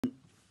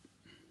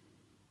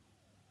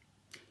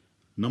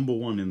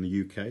#1 in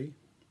the UK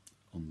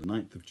on the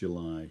 9th of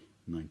July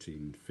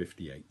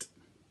 1958.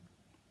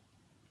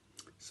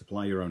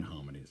 Supply your own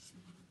harmonies.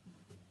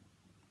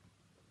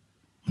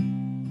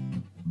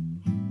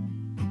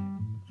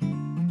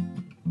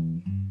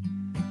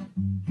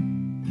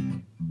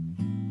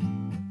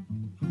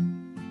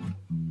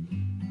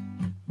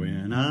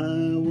 When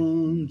I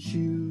want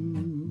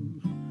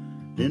you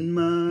in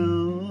my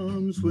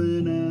arms,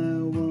 when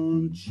I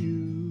want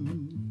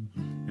you,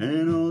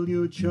 and all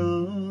your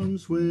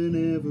charms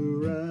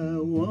whenever I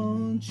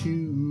want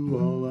you,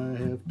 all I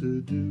have to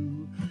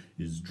do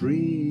is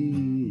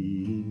dream,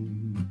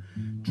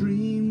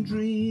 dream,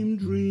 dream,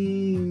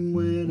 dream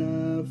when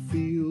I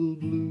feel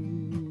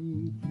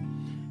blue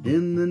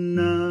in the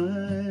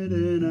night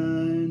and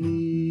I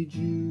need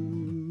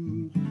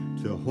you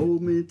to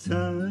hold me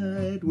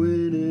tight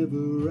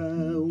whenever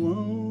I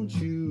want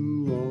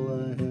you, all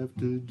I have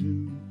to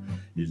do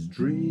is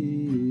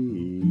dream.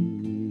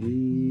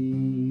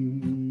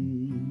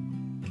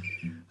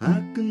 I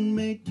can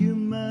make you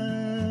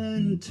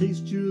mine,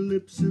 taste your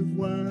lips of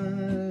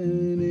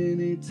wine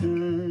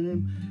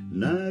anytime,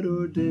 night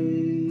or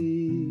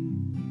day.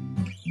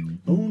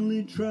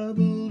 Only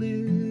trouble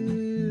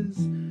is,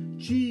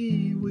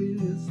 gee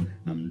whiz,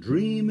 I'm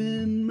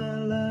dreaming my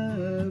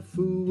life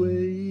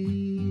away.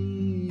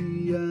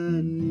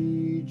 I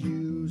need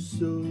you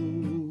so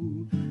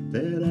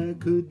that I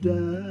could die.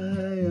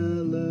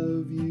 I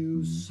love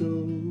you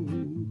so,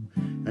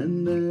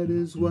 and that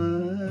is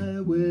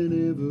why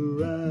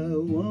whenever I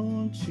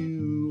want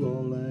you,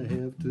 all I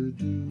have to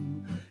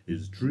do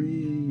is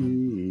dream.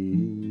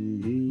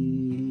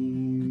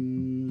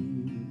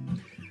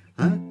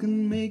 I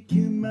can make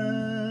you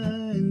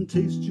mine,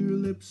 taste your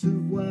lips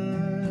of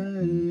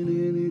wine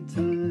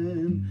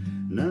anytime,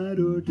 night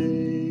or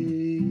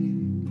day.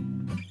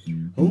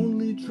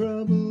 Only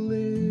trouble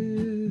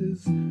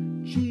is,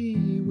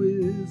 gee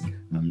whiz,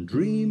 I'm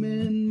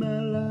dreaming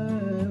my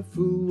life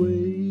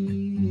away.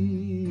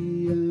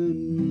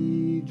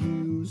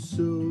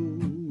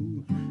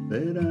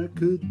 That I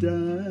could die,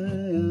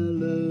 I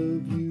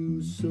love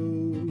you so,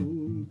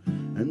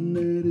 and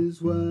that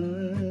is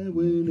why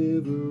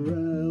whenever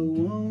I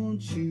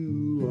want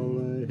you, all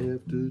I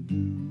have to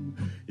do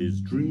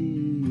is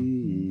dream.